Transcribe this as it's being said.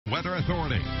Weather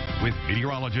Authority with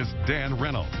meteorologist Dan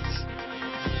Reynolds.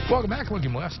 Welcome back.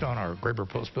 Looking west on our Graber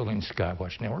Post Building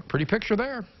Skywatch Network. Pretty picture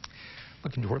there.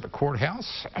 Looking toward the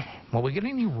courthouse. Will we get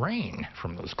any rain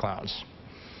from those clouds?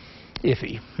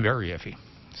 Iffy, very iffy.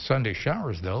 Sunday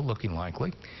showers, though, looking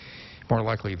likely. More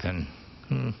likely than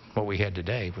what we had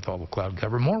today with all the cloud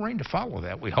cover. More rain to follow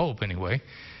that, we hope, anyway.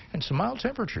 And some mild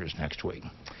temperatures next week.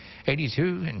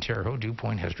 82 in Terre Haute. Dew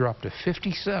point has dropped to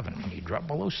 57. When you drop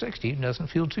below 60, it doesn't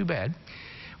feel too bad.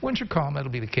 Winds are calm. That'll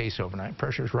be the case overnight.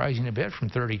 Pressure's rising a bit from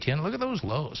 30-10. Look at those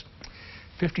lows.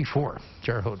 54,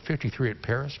 Terre Haute, 53 at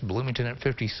Paris, Bloomington at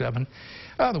 57.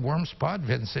 The warm spot,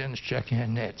 Vincennes checking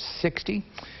in at 60.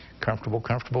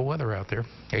 Comfortable weather out there.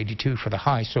 82 for the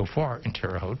high so far in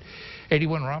Terre Haute.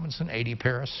 81 Robinson, 80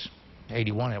 Paris,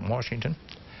 81 at Washington.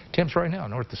 Temps right now,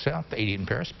 north to south, 80 in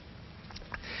Paris.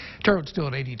 Terre Haute still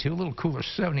at 82, a little cooler,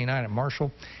 79 at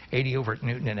Marshall, 80 over at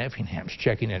Newton and Effingham's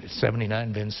checking in at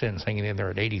 79. Vincennes hanging in there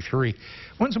at 83.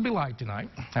 Winds will be light tonight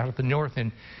out at the north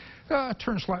and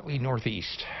turn slightly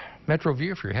northeast. Metro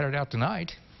View, if you're headed out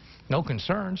tonight, no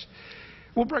concerns.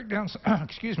 We'll break down, some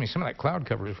of that cloud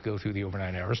cover as we go through the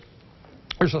overnight hours.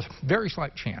 There's a very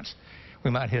slight chance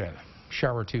we might hit a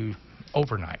shower or two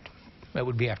overnight. That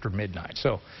would be after midnight.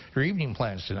 So your evening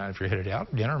plans tonight, if you're headed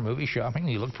out, dinner, movie, shopping,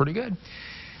 you look pretty good.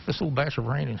 This little batch of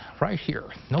rain right here,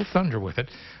 no thunder with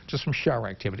it, just some shower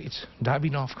activity. It's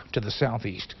diving off to the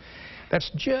southeast.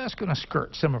 That's just going to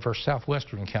skirt some of our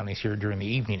southwestern counties here during the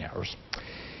evening hours.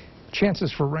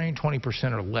 Chances for rain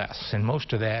 20% or less, and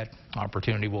most of that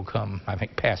opportunity will come, I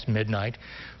think, past midnight,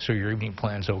 so your evening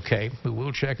plan's okay. We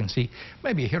will check and see.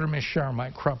 Maybe a hit or miss shower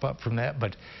might crop up from that,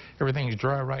 but everything's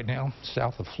dry right now,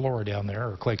 south of Flora down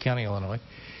there, or Clay County, Illinois.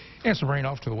 And some rain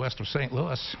off to the west of St.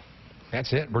 Louis.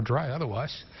 That's it. We're dry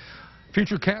otherwise.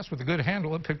 Futurecast with a good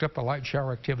handle. It picked up a light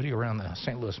shower activity around the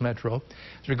St. Louis metro.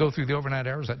 As we go through the overnight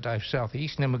hours, that dives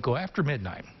southeast, and then we go after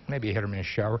midnight. Maybe a hit or miss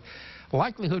shower.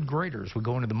 Likelihood greater as we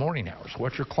go into the morning hours.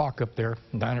 Watch your clock up there,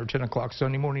 9 or 10 o'clock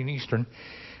Sunday morning Eastern.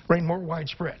 Rain more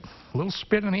widespread. A little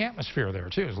spin in the atmosphere there,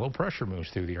 too, as low pressure moves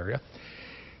through the area.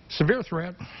 Severe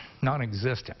threat,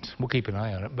 non-existent. We'll keep an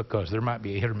eye on it because there might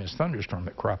be a hit or miss thunderstorm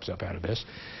that crops up out of this.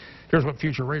 Here's what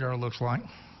future radar looks like.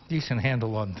 Decent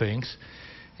handle on things.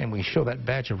 And we show that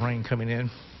batch of rain coming in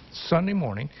Sunday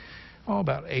morning,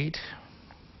 about 8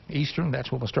 Eastern.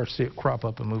 That's when we'll start to see it crop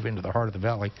up and move into the heart of the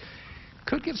valley.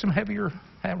 Could get some heavier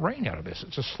rain out of this.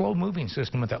 It's a slow-moving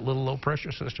system with that little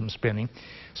low-pressure system spinning,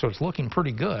 so it's looking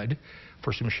pretty good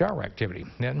for some shower activity.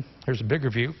 Then here's a bigger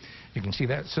view. You can see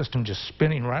that system just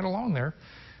spinning right along there,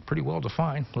 pretty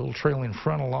well-defined. A little trailing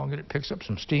front along it. It picks up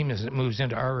some steam as it moves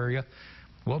into our area.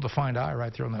 Well-defined eye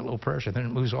right there on that low pressure. Then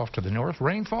it moves off to the north.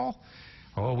 Rainfall?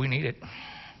 Oh, we need it.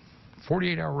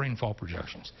 48-hour rainfall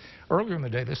projections. Earlier in the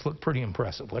day, this looked pretty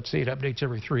impressive. Let's see, it updates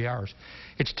every 3 hours.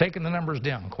 It's taken the numbers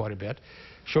down quite a bit,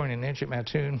 showing an inch at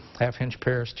Mattoon, half-inch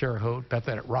Paris, Terre Haute, about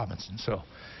that at Robinson. So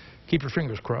keep your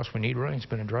fingers crossed. We need rain. It's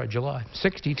been a dry July.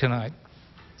 60 tonight.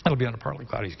 It'll be on a partly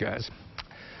cloudy skies.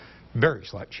 Very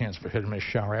slight chance for hit or miss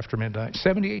shower after midnight.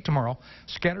 78 tomorrow.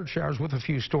 Scattered showers with a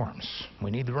few storms. We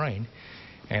need the rain.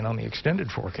 And on the extended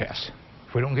forecast,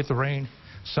 if we don't get the rain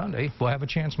Sunday, we'll have a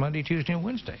chance Monday, Tuesday, and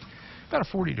Wednesday. About a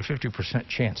 40 to 50%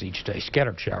 chance each day.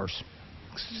 Scattered showers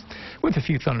with a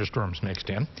few thunderstorms mixed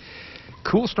in.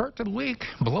 Cool start to the week,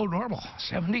 below normal,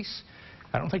 70s.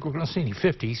 I don't think we're going to see any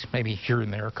 50s, maybe here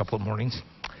and there a couple of mornings.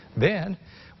 Then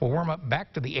we'll warm up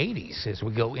back to the 80s as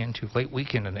we go into late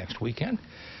weekend and next weekend.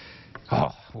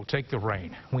 Oh, we'll take the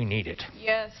rain. We need it.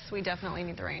 Yes, we definitely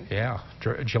need the rain. Yeah.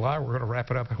 July, we're going to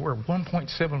wrap it up. We're at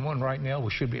 1.71 right now.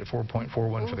 We should be at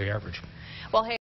 4.41 for the average. Well, hey.